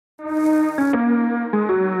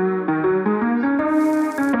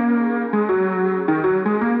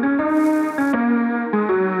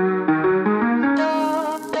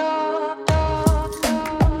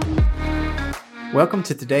Welcome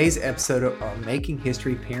to today's episode of our Making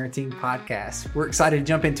History Parenting podcast. We're excited to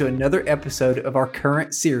jump into another episode of our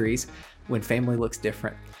current series, When Family Looks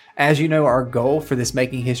Different. As you know, our goal for this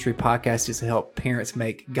Making History podcast is to help parents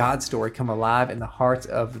make God's story come alive in the hearts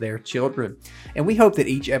of their children. And we hope that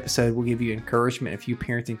each episode will give you encouragement and a few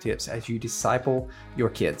parenting tips as you disciple your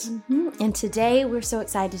kids. Mm-hmm. And today we're so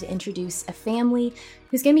excited to introduce a family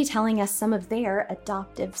who's going to be telling us some of their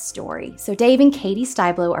adoptive story. So Dave and Katie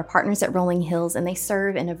Stiblo are partners at Rolling Hills, and they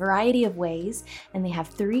serve in a variety of ways. And they have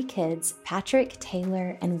 3 kids, Patrick,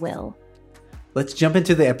 Taylor, and Will. Let's jump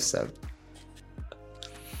into the episode.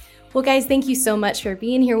 Well, guys, thank you so much for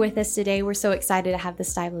being here with us today. We're so excited to have the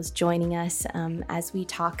Stiblos joining us as we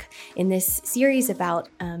talk in this series about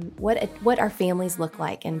what our families look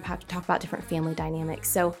like and talk about different family dynamics.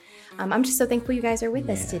 So I'm just so thankful you guys are with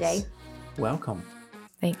us today. Welcome.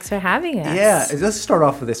 Thanks for having us. Yeah, let's start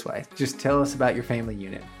off with this way. Just tell us about your family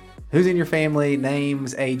unit. Who's in your family,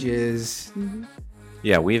 names, ages? Mm-hmm.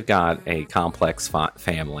 Yeah, we've got a complex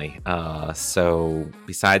family. So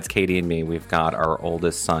besides Katie and me, we've got our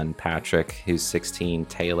oldest son, Patrick, who's 16,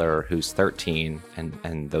 Taylor, who's 13,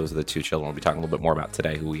 and those are the 2 children we'll be talking a little bit more about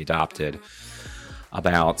today, who we adopted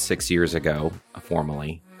about 6 years ago,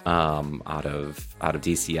 formally, out of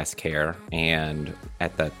DCS care. And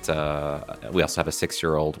at that, we also have a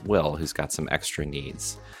 6-year-old Will, who's got some extra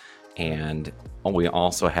needs. And we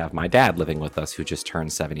also have my dad living with us, who just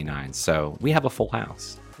turned 79. So we have a full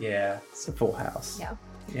house. Yeah, it's a full house.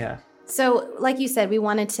 Yeah. So like you said, we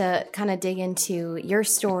wanted to kind of dig into your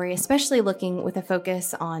story, especially looking with a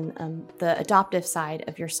focus on the adoptive side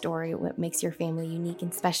of your story, what makes your family unique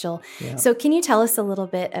and special. Yeah. So can you tell us a little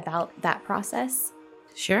bit about that process?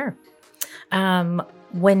 Sure.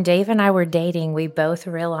 When Dave and I were dating, we both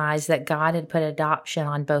realized that God had put adoption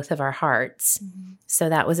on both of our hearts. Mm-hmm. So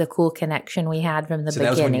that was a cool connection we had from the beginning.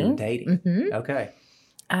 That was when you were dating. Mm-hmm. Okay.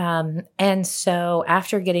 And so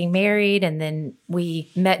after getting married, and then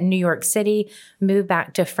we met in New York City, moved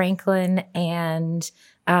back to Franklin, and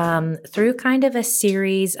through kind of a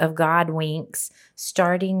series of God winks,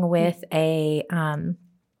 starting with a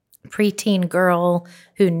preteen girl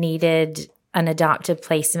who needed an adoptive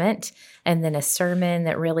placement, and then a sermon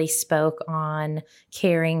that really spoke on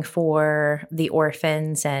caring for the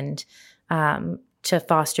orphans and to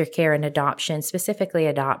foster care and adoption, specifically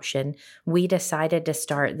adoption, we decided to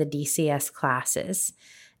start the DCS classes.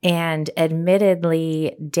 And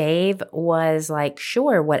admittedly, Dave was like,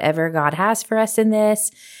 sure, whatever God has for us in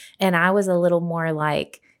this. And I was a little more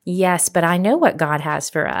like, yes, but I know what God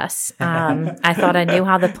has for us. I thought I knew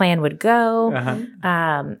how the plan would go.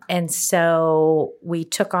 Uh-huh. And so we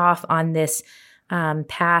took off on this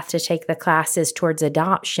path to take the classes towards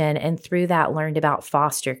adoption, and through that learned about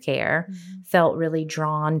foster care. Mm-hmm. Felt really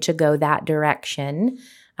drawn to go that direction.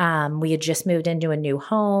 We had just moved into a new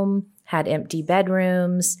home, had empty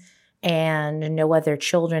bedrooms, and no other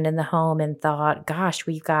children in the home, and thought, gosh,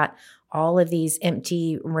 we've got all of these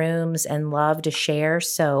empty rooms and love to share,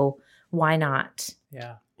 so why not?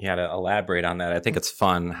 Yeah. Yeah, to elaborate on that, I think it's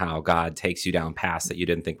fun how God takes you down paths that you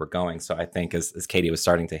didn't think were going. So I think as Katie was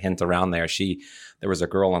starting to hint around there was a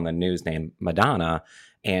girl on the news named Madonna,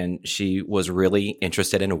 and she was really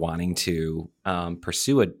interested in wanting to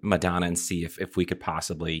pursue a Madonna and see if we could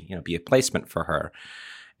possibly, be a placement for her.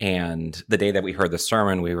 And the day that we heard the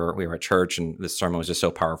sermon, we were at church, and the sermon was just so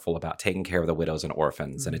powerful about taking care of the widows and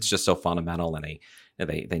orphans, mm-hmm. and it's just so fundamental. And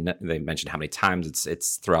they mentioned how many times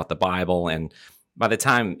it's throughout the Bible, and by the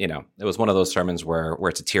time, it was one of those sermons where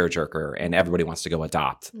it's a tearjerker and everybody wants to go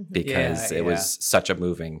adopt because it was such a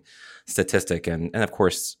moving statistic. And of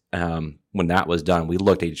course, when that was done, we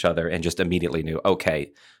looked at each other and just immediately knew,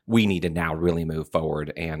 okay, we need to now really move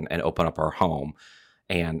forward and open up our home.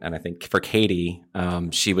 And I think for Katie,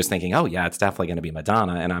 she was thinking, oh yeah, it's definitely going to be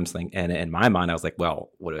Madonna. And I'm thinking, and in my mind, I was like,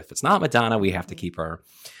 well, what if it's not Madonna? We have to keep our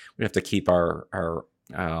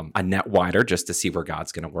a net wider just to see where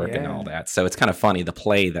God's going to work and all that. So it's kind of funny, the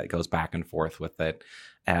play that goes back and forth with it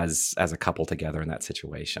as a couple together in that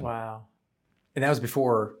situation. Wow. And that was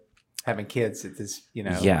before having kids at this,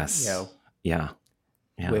 Yes. Yeah.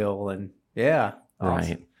 Will and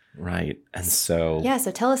awesome. Right. And so. Yeah.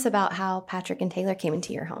 So tell us about how Patrick and Taylor came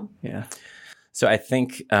into your home. Yeah. So I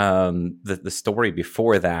think the story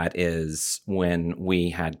before that is when we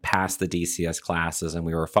had passed the DCS classes and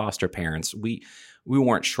we were foster parents, we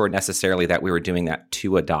weren't sure necessarily that we were doing that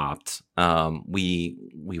to adopt. We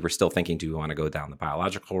were still thinking, do we want to go down the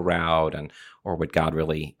biological route, or would God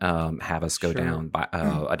really have us go down by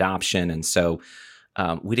adoption? And so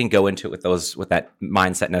we didn't go into it with that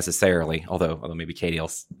mindset necessarily. Although maybe Katie will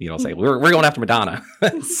say we're going after Madonna.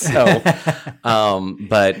 So,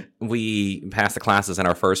 but we passed the classes, and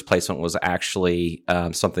our first placement was actually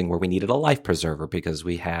something where we needed a life preserver because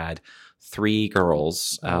we had 3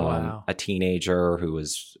 girls, a teenager who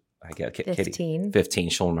was, I guess, 15.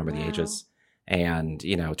 She'll remember the ages. And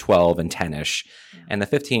 12 and 10ish, and the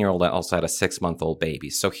 15-year-old also had a 6-month-old baby.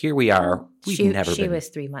 So here we are. She was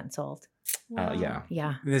 3 months old.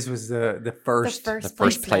 Yeah. This was the first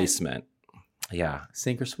placement. Yeah,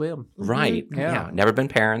 sink or swim. Right. Yeah. Never been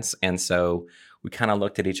parents, and so we kind of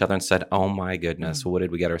looked at each other and said, "Oh my goodness, what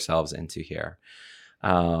did we get ourselves into here?"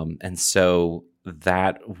 And so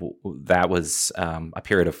that was a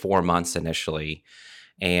period of 4 months initially.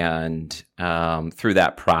 And through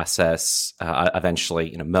that process,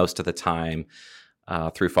 eventually, most of the time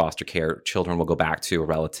through foster care, children will go back to a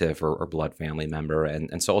relative or blood family member.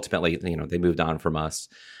 And so ultimately, they moved on from us.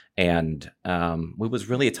 And it was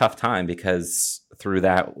really a tough time because through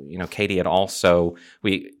that, Katie had also,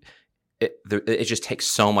 it just takes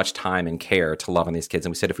so much time and care to love on these kids.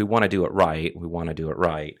 And we said, if we want to do it right, we want to do it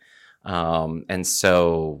right. And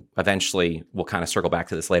so eventually we'll kind of circle back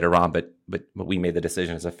to this later on, but we made the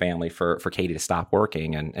decision as a family for Katie to stop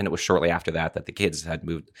working. And it was shortly after that the kids had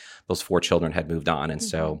moved, those 4 children had moved on. And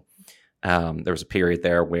so, there was a period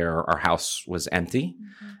there where our house was empty.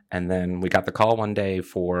 And then we got the call one day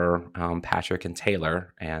for, Patrick and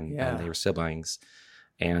Taylor and they were siblings.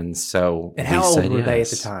 And so, and how old were they at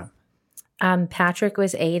the time? Patrick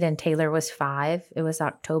was 8 and Taylor was 5. It was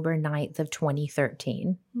October 9th of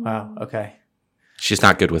 2013. Wow. Okay. She's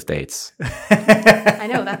not good with dates. I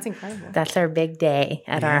know. That's incredible. That's our big day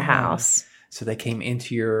at our house. So they came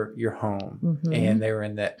into your home and they were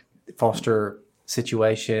in that foster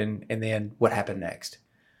situation. And then what happened next?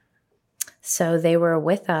 So they were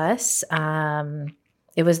with us.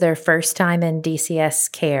 It was their first time in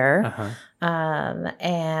DCS care.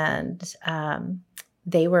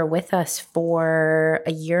 They were with us for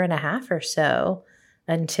a year and a half or so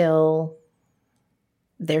until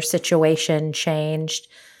their situation changed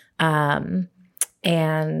and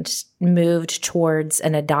moved towards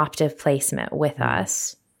an adoptive placement with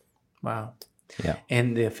us. Wow. Yeah.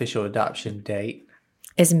 And the official adoption date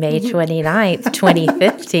is May 29th,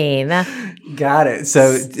 2015. Got it.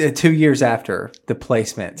 So 2 years after the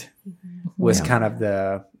placement was kind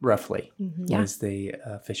of roughly was the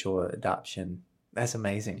official adoption. That's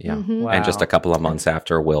amazing. Yeah. Wow. And just a couple of months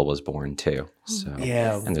after Will was born too. So,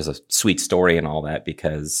 and there's a sweet story and all that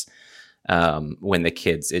because when the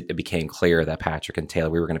kids, it became clear that Patrick and Taylor,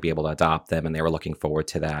 we were going to be able to adopt them and they were looking forward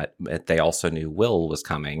to that. But they also knew Will was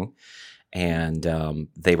coming and in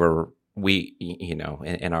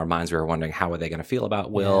our minds, we were wondering how are they going to feel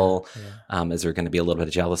about Will? Is there going to be a little bit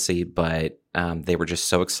of jealousy? But they were just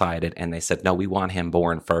so excited and they said, no, we want him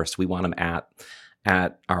born first. We want him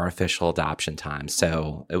at our official adoption time.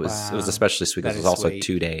 So it was especially sweet because it was also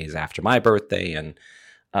 2 days after my birthday and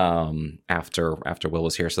after Will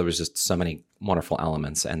was here. So there was just so many wonderful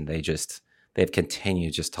elements and they've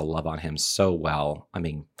continued just to love on him so well. I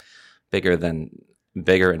mean, bigger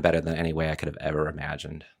and better than any way I could have ever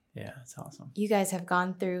imagined. Yeah, that's awesome. You guys have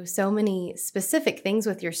gone through so many specific things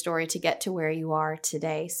with your story to get to where you are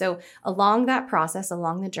today. So along that process,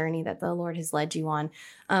 along the journey that the Lord has led you on,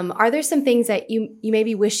 are there some things that you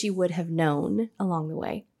maybe wish you would have known along the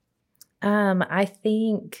way? I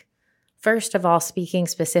think, first of all, speaking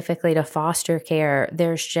specifically to foster care,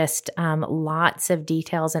 there's just lots of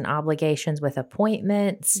details and obligations with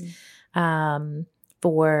appointments,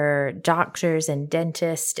 for doctors and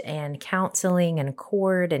dentists and counseling and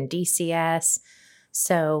court and DCS.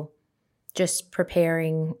 So just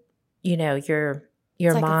preparing, your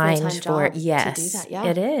mind for it. Yes,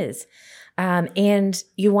 it is. And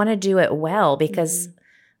you want to do it well because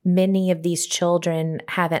many of these children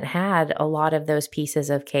haven't had a lot of those pieces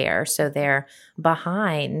of care. So they're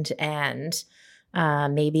behind and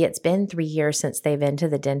maybe it's been 3 years since they've been to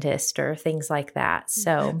the dentist or things like that.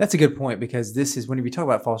 So that's a good point because this is when we talk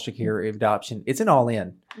about foster care or adoption, it's an all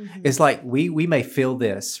in. It's like we may feel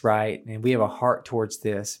this, right? And we have a heart towards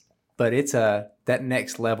this, but it's that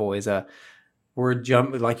next level is we're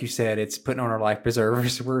jumping, like you said, it's putting on our life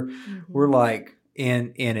preservers. We're like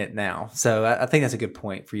in it now. So I think that's a good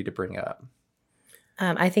point for you to bring up.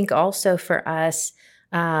 I think also for us,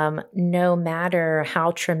 no matter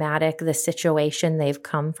how traumatic the situation they've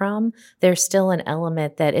come from, there's still an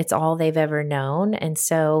element that it's all they've ever known. And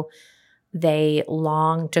so they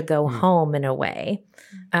long to go home in a way.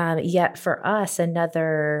 Yet for us,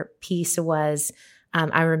 another piece was,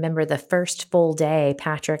 I remember the first full day,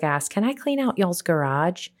 Patrick asked, "Can I clean out y'all's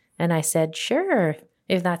garage?" And I said, "Sure,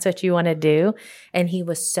 if that's what you want to do." And he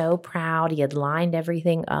was so proud. He had lined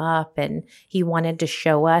everything up and he wanted to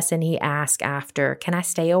show us. And he asked after, "Can I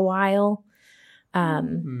stay a while?"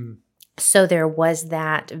 So there was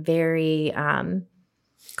that very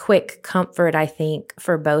quick comfort, I think,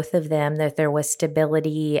 for both of them, that there was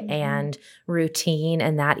stability and routine,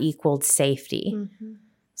 and that equaled safety.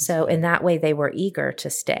 So in that way, they were eager to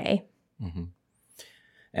stay.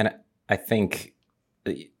 And I think,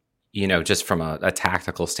 just from a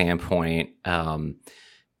tactical standpoint,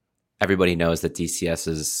 everybody knows that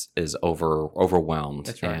DCS is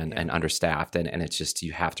overwhelmed and understaffed, and it's just,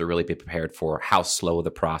 you have to really be prepared for how slow the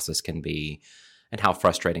process can be and how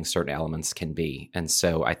frustrating certain elements can be. And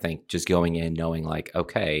so I think just going in knowing like,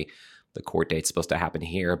 okay, the court date's supposed to happen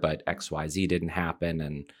here, but XYZ didn't happen,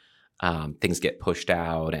 and things get pushed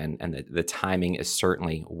out, and the timing is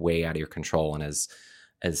certainly way out of your control, and as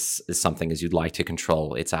something as you'd like to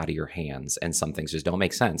control, it's out of your hands, and some things just don't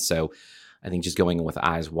make sense. So I think just going in with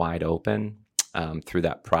eyes wide open through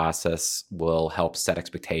that process will help set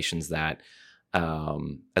expectations that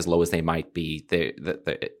as low as they might be,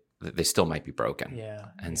 they still might be broken.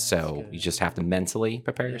 And so you just have to mentally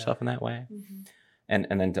prepare yourself in that way. And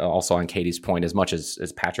then also on Katie's point, as much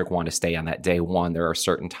as Patrick wanted to stay on that day one, there are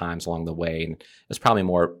certain times along the way, and it's probably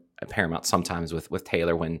more paramount sometimes with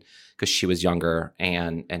Taylor because she was younger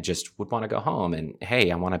and just would want to go home, and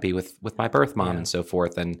hey, I want to be with my birth mom and so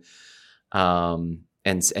forth. And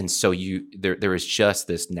so there is just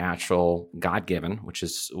this natural God-given, which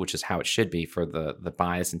is how it should be, for the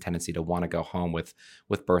bias and tendency to want to go home with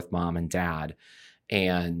birth mom and dad.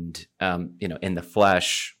 And in the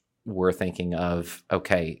flesh, we're thinking of,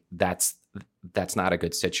 okay, that's not a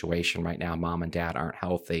good situation right now. Mom and dad aren't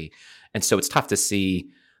healthy. And so it's tough to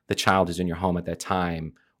see the child who's in your home at that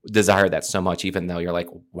time desire that so much, even though you're like,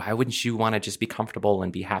 why wouldn't you want to just be comfortable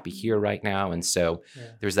and be happy here right now? And so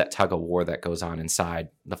there's that tug of war that goes on inside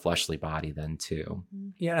the fleshly body then too.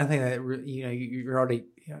 Yeah, I think that you're already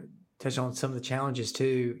touched on some of the challenges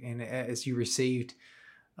too. And as you received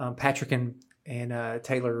Patrick and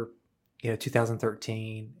Taylor,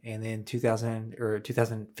 2013, and then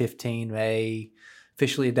 2015 May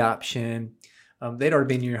officially adoption. They'd already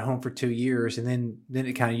been in your home for 2 years, and then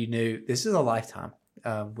it kind of, you knew this is a lifetime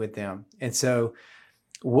with them. And so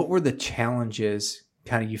what were the challenges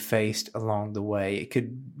kind of you faced along the way? It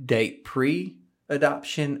could date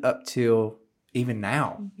pre-adoption up till even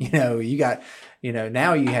now. You got,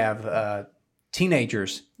 now you have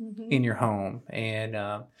teenagers in your home, and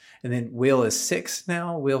then Will is 6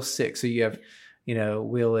 now. Will's 6, so you have,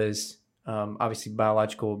 Will is obviously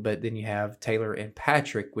biological, but then you have Taylor and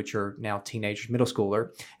Patrick, which are now teenagers, middle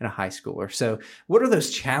schooler and a high schooler. So what are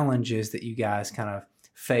those challenges that you guys kind of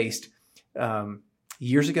faced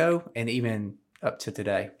years ago and even up to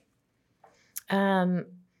today?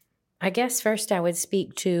 I guess first I would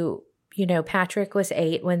speak to, Patrick was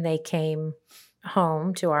 8 when they came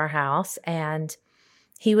home to our house, and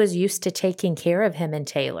he was used to taking care of him and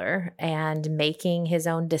Taylor and making his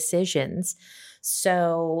own decisions.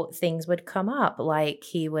 So things would come up, like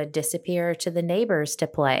he would disappear to the neighbors to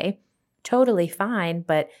play. Totally fine,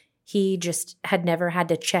 but he just had never had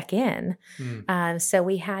to check in. So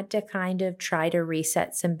we had to kind of try to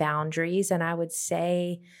reset some boundaries. And I would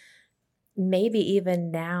say maybe even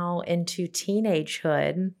now into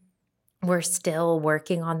teenagehood, we're still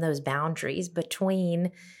working on those boundaries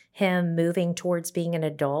between him moving towards being an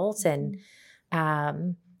adult and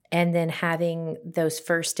then having those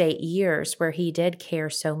first 8 years where he did care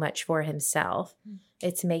so much for himself.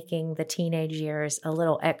 It's making the teenage years a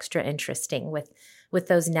little extra interesting with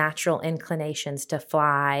those natural inclinations to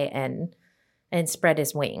fly and spread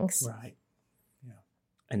his wings. Right. Yeah.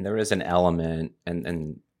 And there is an element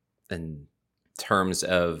in terms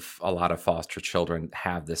of a lot of foster children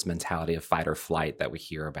have this mentality of fight or flight that we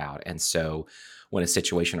hear about. And so when a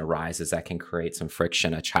situation arises that can create some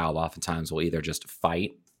friction, a child oftentimes will either just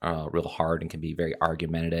fight real hard and can be very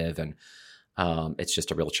argumentative, and it's just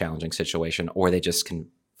a real challenging situation, or they just can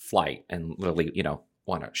flight and literally,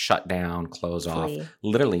 want to shut down, close off,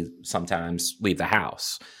 literally sometimes leave the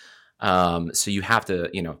house. So you have to,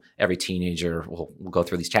 every teenager will go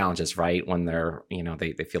through these challenges, right? When they're,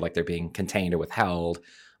 they feel like they're being contained or withheld.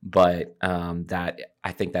 But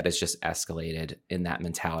I think that has just escalated in that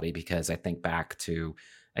mentality, because I think back to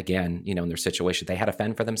again, in their situation, they had to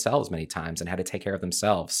fend for themselves many times and had to take care of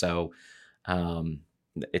themselves. So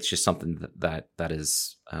it's just something that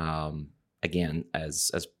is, again,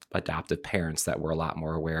 as adoptive parents, that we're a lot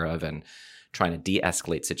more aware of, and trying to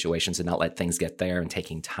de-escalate situations and not let things get there, and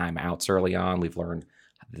taking time outs early on. We've learned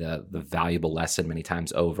the valuable lesson many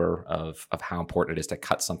times over of how important it is to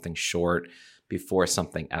cut something short before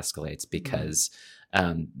something escalates, because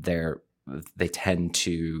they tend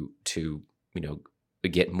to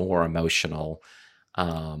get more emotional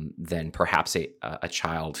than perhaps a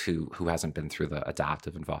child who hasn't been through the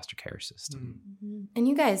adoptive and foster care system. Mm-hmm. And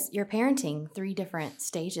you guys, you're parenting 3 different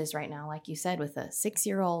stages right now, like you said, with a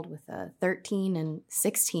 6-year-old, with a 13 and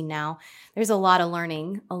 16 now. There's a lot of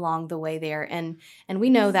learning along the way there. And we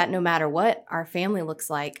know that no matter what our family looks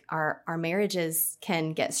like, our marriages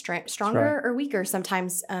can get stronger or weaker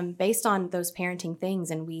sometimes based on those parenting things.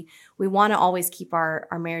 And we want to always keep our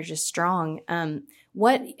marriages strong. And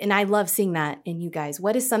I love seeing that in you guys.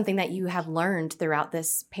 What is something that you have learned throughout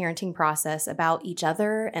this parenting process about each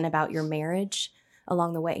other and about your marriage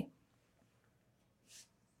along the way?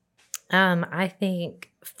 I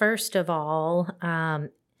think, first of all,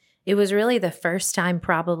 it was really the first time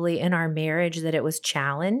probably in our marriage that it was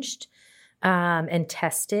challenged and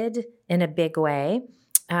tested in a big way.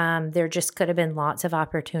 There just could have been lots of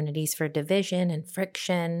opportunities for division and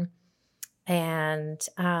friction. And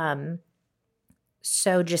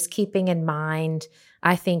so just keeping in mind,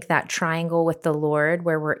 I think that triangle with the Lord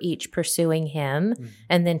where we're each pursuing him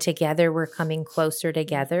and then together we're coming closer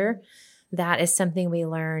together. That is something we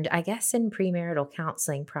learned, I guess, in premarital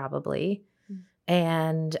counseling probably.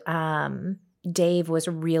 And Dave was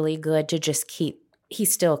really good to just he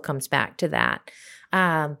still comes back to that.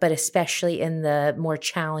 But especially in the more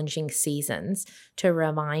challenging seasons, to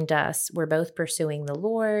remind us we're both pursuing the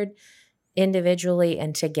Lord individually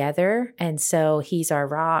and together. And so he's our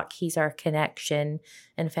rock, he's our connection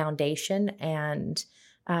and foundation. And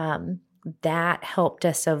that helped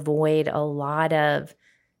us avoid a lot of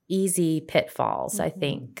easy pitfalls, I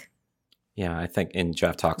think. Yeah, I think, and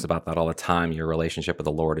Jeff talks about that all the time. Your relationship with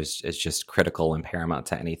the Lord is just critical and paramount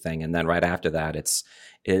to anything. And then right after that, it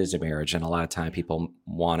is a marriage. And a lot of time people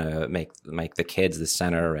want to make the kids the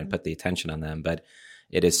center and put the attention on them. But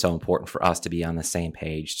it is so important for us to be on the same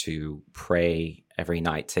page, to pray every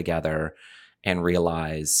night together and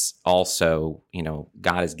realize also,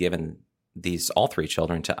 God has given all 3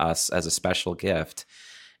 children to us as a special gift,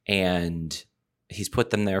 and he's put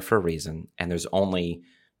them there for a reason. And there's only,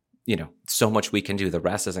 so much we can do. The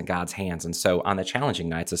rest is in God's hands. And so on the challenging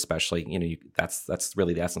nights, especially, that's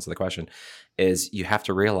really the essence of the question, is you have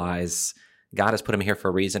to realize God has put him here for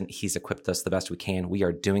a reason. He's equipped us the best we can. We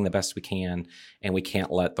are doing the best we can, and we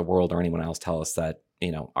can't let the world or anyone else tell us that,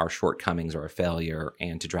 our shortcomings are a failure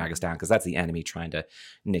and to drag us down, because that's the enemy trying to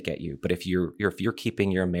nick at you. But if you're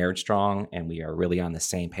keeping your marriage strong, and we are really on the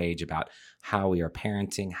same page about how we are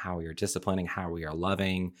parenting, how we are disciplining, how we are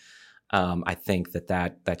loving, I think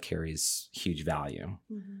that carries huge value.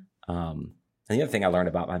 And the other thing I learned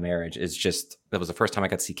about my marriage is just, that was the first time I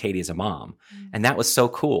got to see Katie as a mom. And that was so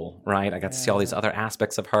cool, right? I got to see all these other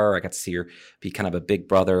aspects of her. I got to see her be kind of a big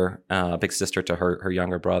brother, big sister to her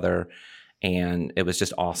younger brother. And it was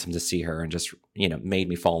just awesome to see her, and just, made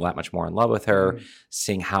me fall that much more in love with her,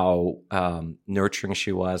 seeing how nurturing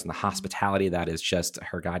she was, and the hospitality that is just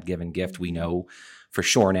her God-given gift. We know for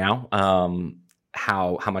sure now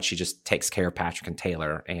how much she just takes care of Patrick and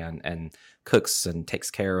Taylor, and cooks and takes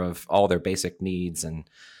care of all their basic needs, and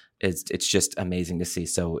it's just amazing to see.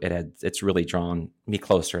 So it's really drawn me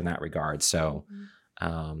closer in that regard. So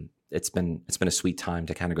it's been a sweet time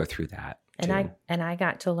to kind of go through that. And I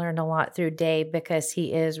got to learn a lot through Dave, because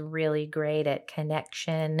he is really great at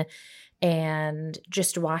connection, and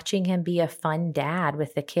just watching him be a fun dad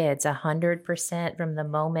with the kids 100% from the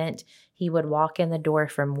moment he would walk in the door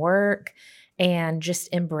from work, and just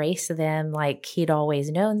embrace them like he'd always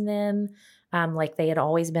known them, like they had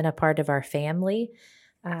always been a part of our family.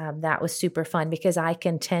 That was super fun, because I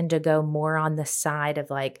can tend to go more on the side of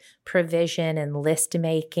like provision and list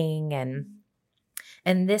making.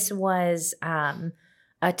 And this was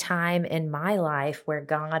a time in my life where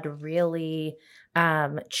God really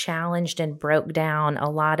challenged and broke down a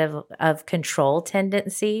lot of control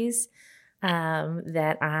tendencies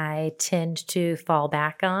that I tend to fall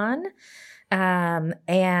back on.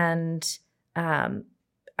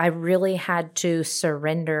 I really had to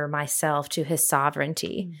surrender myself to his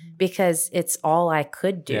sovereignty, because it's all I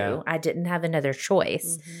could do. Yeah. I didn't have another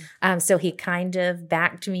choice. So he kind of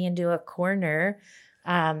backed me into a corner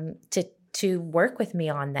to work with me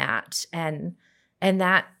on that. And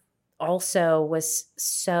that also was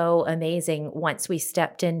so amazing once we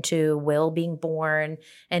stepped into Will being born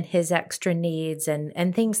and his extra needs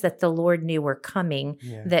and things that the Lord knew were coming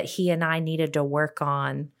that he and I needed to work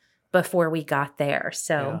on before we got there.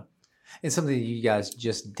 So And something that you guys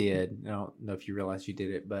just did, I don't know if you realize you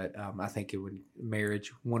did it, but I think it would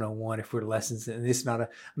marriage 101 if we're lessons. And this is not a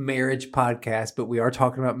marriage podcast, but we are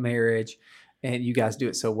talking about marriage, and you guys do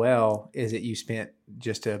it so well, is that you spent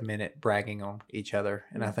just a minute bragging on each other.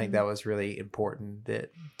 And I think that was really important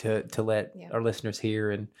that to let our listeners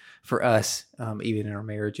hear, and for us, even in our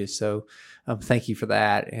marriages. So thank you for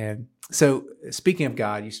that. And so speaking of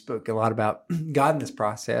God, you spoke a lot about God in this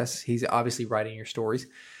process. He's obviously writing your stories.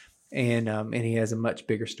 And he has a much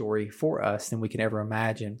bigger story for us than we can ever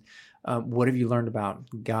imagine. What have you learned about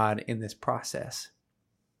God in this process?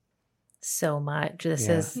 So much. This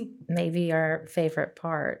is maybe our favorite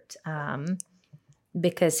part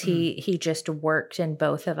because he just worked in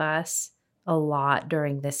both of us a lot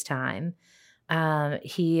during this time.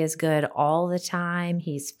 He is good all the time.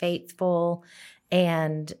 He's faithful.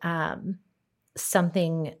 And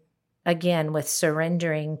something, again, with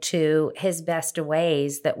surrendering to his best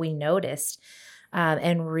ways that we noticed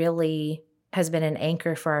and really has been an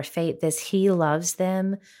anchor for our faith is he loves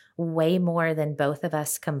them way more than both of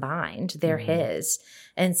us combined. They're his.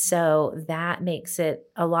 And so that makes it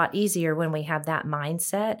a lot easier when we have that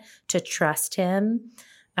mindset to trust him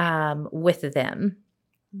with them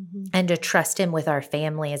and to trust him with our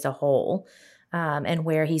family as a whole and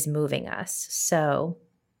where he's moving us. So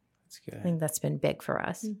I think that's been big for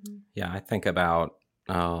us. Yeah, I think about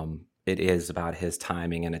it is about his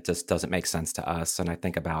timing, and it just doesn't make sense to us. And I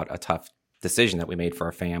think about a tough decision that we made for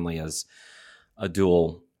our family as a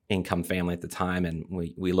dual income family at the time. And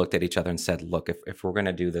we looked at each other and said, look, if we're going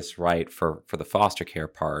to do this right for the foster care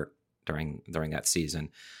part during that season,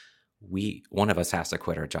 one of us has to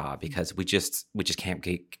quit our job because we just can't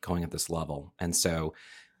keep going at this level. And so,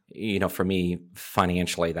 for me,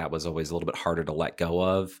 financially, that was always a little bit harder to let go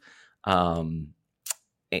of.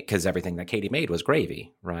 Because everything that Katie made was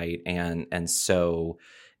gravy, right? And so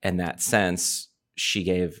in that sense,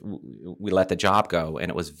 we let the job go, and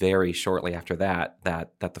it was very shortly after that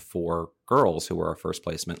the four girls who were our first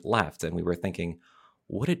placement left, and we were thinking,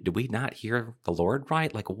 did we not hear the Lord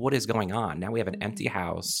right? Like, what is going on? Now we have an empty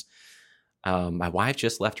house. My wife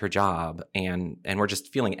just left her job, and we're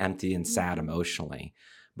just feeling empty and sad emotionally.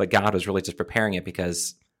 But God was really just preparing it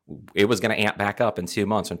because it was going to amp back up in 2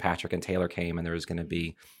 months when Patrick and Taylor came, and there was going to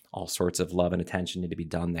be all sorts of love and attention need to be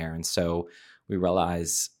done there. And so we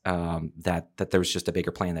realized that there was just a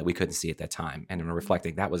bigger plan that we couldn't see at that time. And in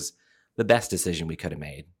reflecting, that was the best decision we could have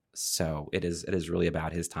made. So it is really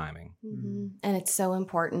about his timing. And it's so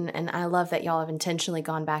important. And I love that y'all have intentionally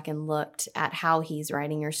gone back and looked at how he's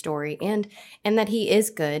writing your story and that he is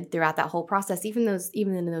good throughout that whole process, even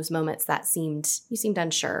in those moments that you seemed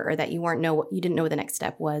unsure or that you didn't know what the next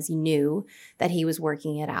step was. You knew that he was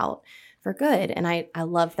working it out for good. And I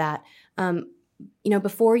love that.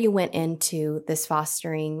 Before you went into this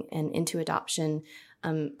fostering and into adoption,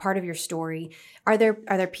 part of your story, are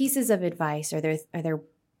there pieces of advice? Are there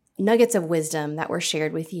nuggets of wisdom that were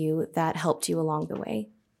shared with you that helped you along the way?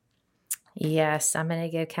 Yes, I'm going to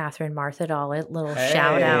give Catherine Marthadoll a little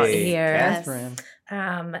shout out here.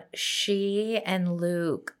 Catherine. She and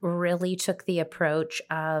Luke really took the approach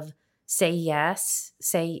of say yes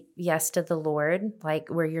to the Lord, like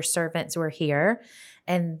we're your servants, we're here,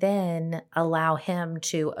 and then allow him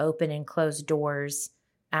to open and close doors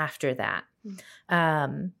after that.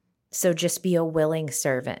 So just be a willing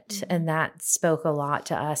servant. And that spoke a lot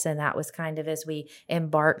to us. And that was kind of as we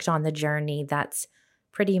embarked on the journey, that's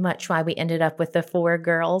pretty much why we ended up with the four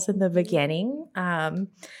girls in the beginning.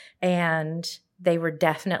 And they were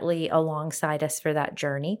definitely alongside us for that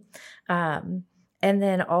journey. And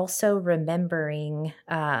then also remembering,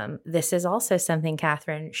 this is also something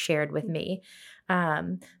Catherine shared with me,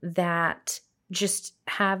 that just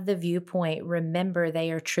have the viewpoint, remember they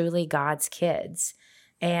are truly God's kids.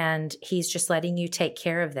 And he's just letting you take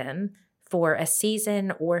care of them for a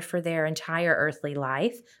season or for their entire earthly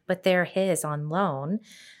life, but they're his on loan.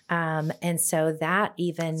 And so that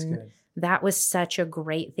was such a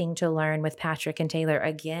great thing to learn with Patrick and Taylor,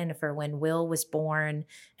 again, for when Will was born,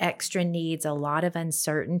 extra needs, a lot of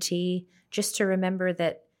uncertainty, just to remember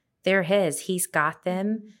that they're his, he's got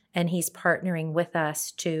them, and he's partnering with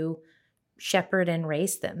us to shepherd and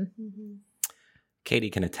raise them.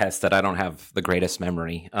 Katie can attest that I don't have the greatest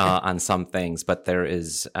memory on some things, but there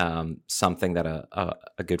is something that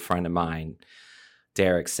a good friend of mine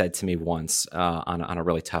Derek said to me once on a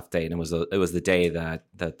really tough day, and it was the day that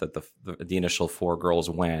the initial 4 girls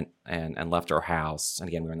went and left our house. And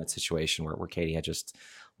again, we were in that situation where Katie had just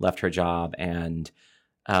left her job, and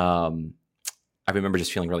I remember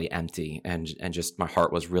just feeling really empty, and just my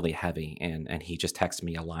heart was really heavy. And he just texted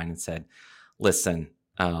me a line and said, "Listen,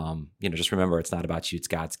 just remember, it's not about you; it's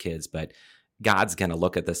God's kids, but God's going to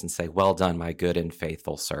look at this and say, 'Well done, my good and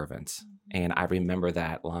faithful servant.'" And I remember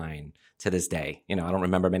that line to this day. I don't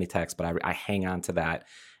remember many texts, but I hang on to that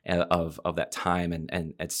of that time.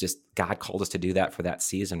 And it's just, God called us to do that for that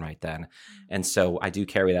season right then. And so I do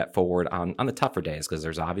carry that forward on the tougher days, because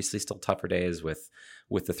there's obviously still tougher days with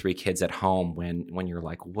the 3 kids at home when you're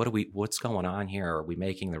like, what's going on here? Are we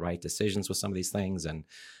making the right decisions with some of these things? And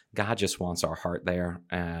God just wants our heart there,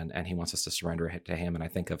 and he wants us to surrender it to him. And I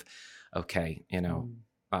think of, okay,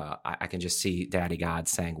 I can just see Daddy God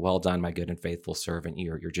saying, "Well done, my good and faithful servant.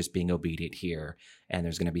 You're just being obedient here, and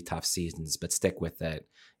there's going to be tough seasons, but stick with it.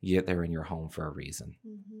 They're in your home for a reason."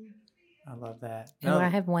 I love that. Oh, I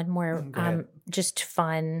have one more just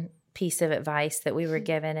fun piece of advice that we were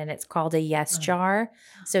given, and it's called a yes jar.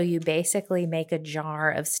 So you basically make a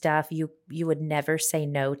jar of stuff you would never say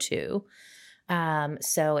no to.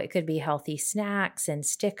 So it could be healthy snacks and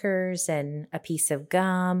stickers and a piece of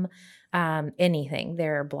gum, anything.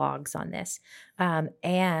 There are blogs on this.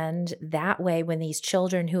 And that way, when these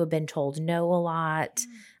children who have been told no a lot,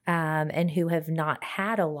 and who have not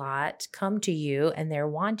had a lot come to you and they're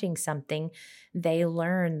wanting something, they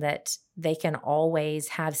learn that they can always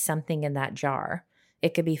have something in that jar.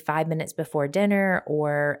 It could be 5 minutes before dinner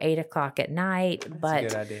or 8 o'clock at night, but a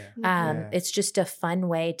good idea. It's just a fun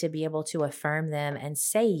way to be able to affirm them and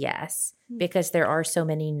say yes, because there are so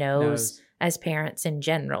many no's as parents in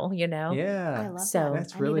general, Yeah. I love So that.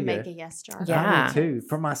 that's I really need to good. make a yes jar. Yeah. I do too,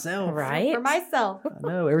 for myself. right? For myself. I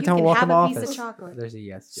know. Every You time I can walk have in a my piece of office, chocolate. there's a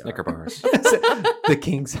yes jar. Snicker bars. The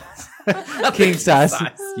king size. King size.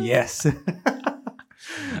 Yes.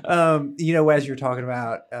 As you're talking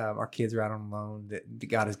about our kids are out on loan that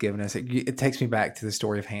God has given us, it takes me back to the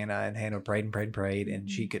story of Hannah. And Hannah prayed and prayed and prayed, and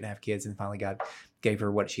she couldn't have kids, and finally God gave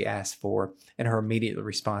her what she asked for, and her immediate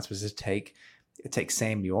response was to take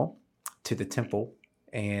Samuel to the temple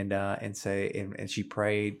and she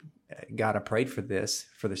prayed, "God, I prayed for this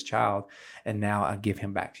child, and now I give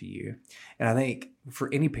him back to you." And I think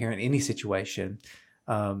for any parent, any situation,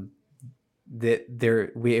 if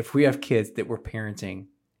we have kids that we're parenting,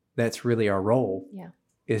 that's really our role. Yeah.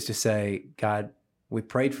 Is to say, "God, we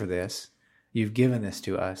prayed for this. You've given this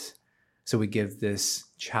to us. So we give this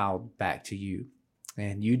child back to you.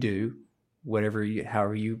 And you do however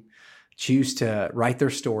you choose to write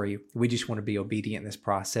their story. We just want to be obedient in this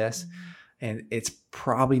process." And it's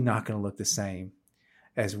probably not going to look the same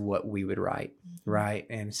as what we would write, right?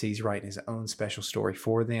 And so he's writing his own special story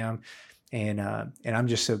for them. And I'm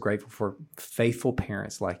just so grateful for faithful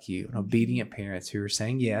parents like you, and obedient parents who are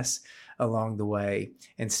saying yes along the way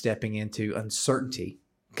and stepping into uncertainty,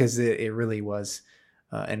 because it really was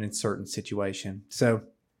an uncertain situation. So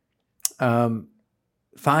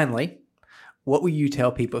finally, what will you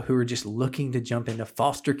tell people who are just looking to jump into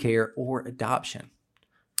foster care or adoption?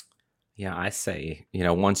 Yeah, I say,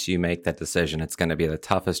 once you make that decision, it's going to be the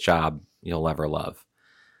toughest job you'll ever love.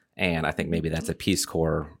 And I think maybe that's a Peace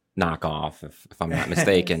Corps knockoff, if I'm not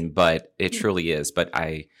mistaken, but it truly is. But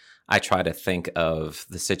I try to think of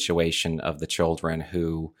the situation of the children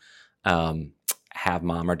who have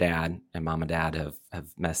mom or dad, and mom and dad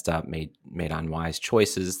have messed up, made unwise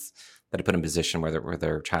choices that have put in a position where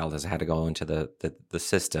their child has had to go into the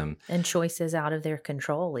system. And choices out of their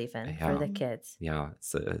control even for the kids. Yeah,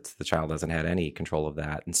 it's the child hasn't had any control of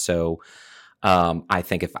that. And so I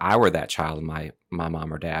think if I were that child and my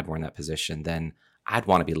mom or dad were in that position, then I'd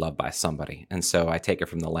want to be loved by somebody. And so I take it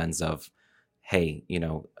from the lens of, hey,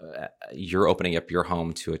 you're opening up your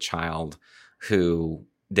home to a child who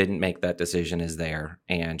didn't make that decision, is there,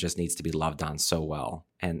 and just needs to be loved on so well.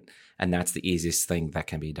 And that's the easiest thing that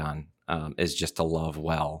can be done, is just to love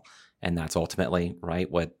well. And that's ultimately, right,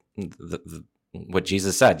 what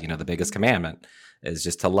Jesus said, the biggest commandment is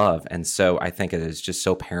just to love. And so I think it is just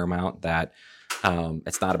so paramount that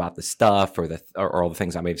it's not about the stuff or all the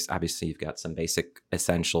things. I mean, obviously you've got some basic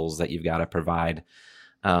essentials that you've got to provide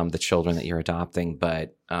the children that you're adopting,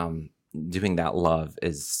 but doing that love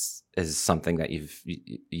is something that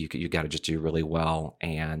you got to just do really well,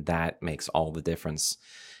 and that makes all the difference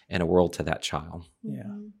in a world to that child. Yeah.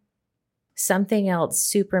 Something else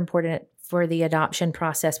super important for the adoption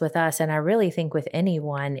process with us, and I really think with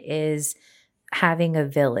anyone, is having a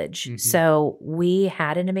village. Mm-hmm. So we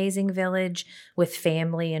had an amazing village with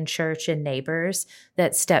family and church and neighbors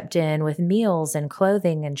that stepped in with meals and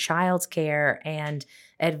clothing and childcare and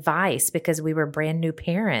advice because we were brand new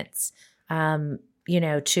parents,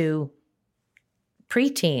 to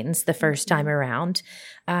preteens the first time around.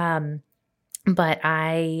 But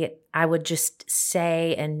I would just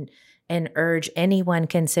say and urge anyone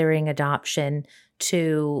considering adoption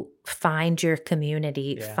to find your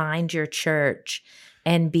community, find your church,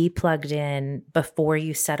 and be plugged in before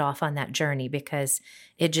you set off on that journey, because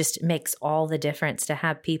it just makes all the difference to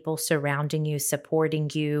have people surrounding you,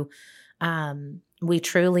 supporting you. We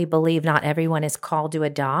truly believe not everyone is called to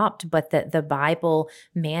adopt, but that the Bible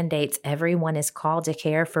mandates everyone is called to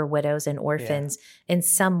care for widows and orphans in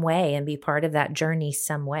some way and be part of that journey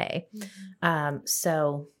some way.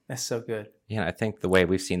 So that's so good. Yeah, I think the way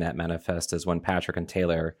we've seen that manifest is when Patrick and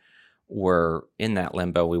Taylor were in that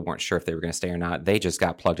limbo, we weren't sure if they were going to stay or not. They just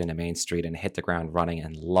got plugged into Main Street and hit the ground running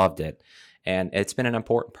and loved it. And it's been an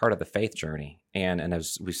important part of the faith journey. And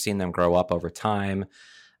as we've seen them grow up over time,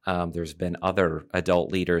 there's been other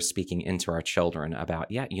adult leaders speaking into our children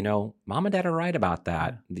about, mom and dad are right about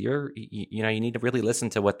that. You need to really listen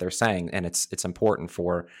to what they're saying. And it's important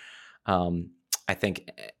for, I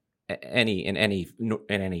think, in any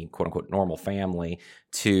quote unquote normal family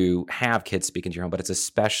to have kids speak into your home, but it's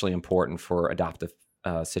especially important for adoptive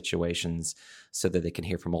situations so that they can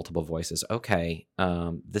hear from multiple voices. Okay,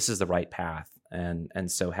 this is the right path, and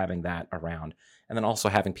so having that around, and then also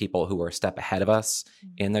having people who are a step ahead of us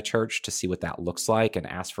in the church to see what that looks like and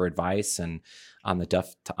ask for advice, and on the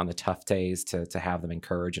tough days to have them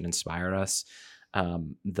encourage and inspire us.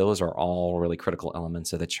 Those are all really critical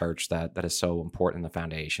elements of the church that is so important in the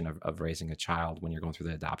foundation of raising a child when you're going through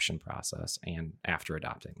the adoption process and after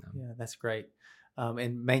adopting them. Yeah, that's great.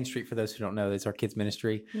 And Main Street, for those who don't know, is our kids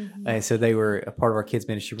ministry. Mm-hmm. And so they were a part of our kids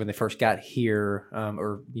ministry when they first got here,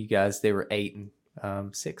 or you guys, they were 8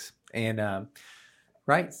 and 6. And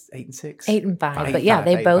right? 8 and 6? 8 and 5. But yeah,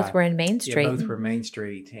 they both were in Main Street. Yeah, both were Main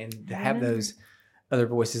Street. And to have those other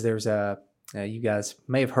voices, there's you guys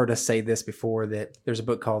may have heard us say this before, that there's a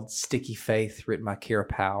book called Sticky Faith written by Kara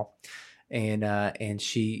Powell. And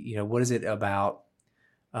she, what is it about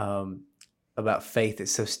faith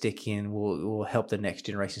that's so sticky and will help the next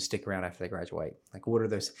generation stick around after they graduate? Like, what are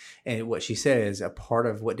those? And what she said is a part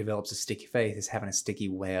of what develops a sticky faith is having a sticky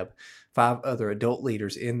web. 5 other adult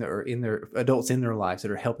leaders in their adults in their lives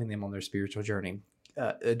that are helping them on their spiritual journey,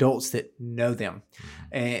 adults that know them.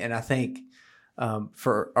 And I think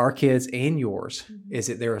for our kids and yours, is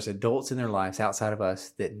that there is adults in their lives outside of us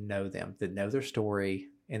that know them, that know their story,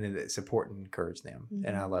 and then that support and encourage them.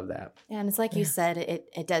 And I love that. And it's like you said,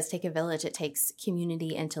 it does take a village. It takes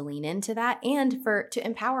community, and to lean into that, and to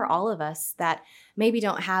empower all of us that maybe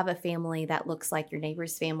don't have a family that looks like your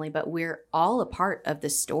neighbor's family, but we're all a part of the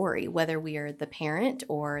story, whether we are the parent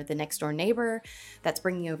or the next door neighbor that's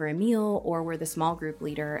bringing over a meal, or we're the small group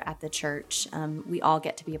leader at the church. We all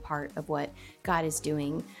get to be a part of what God is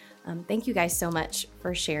doing. Thank you guys so much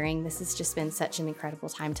for sharing. This has just been such an incredible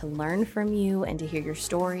time to learn from you and to hear your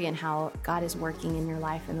story and how God is working in your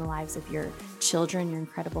life and the lives of your children, your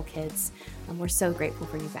incredible kids. We're so grateful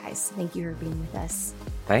for you guys. Thank you for being with us.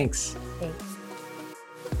 Thanks. Thanks.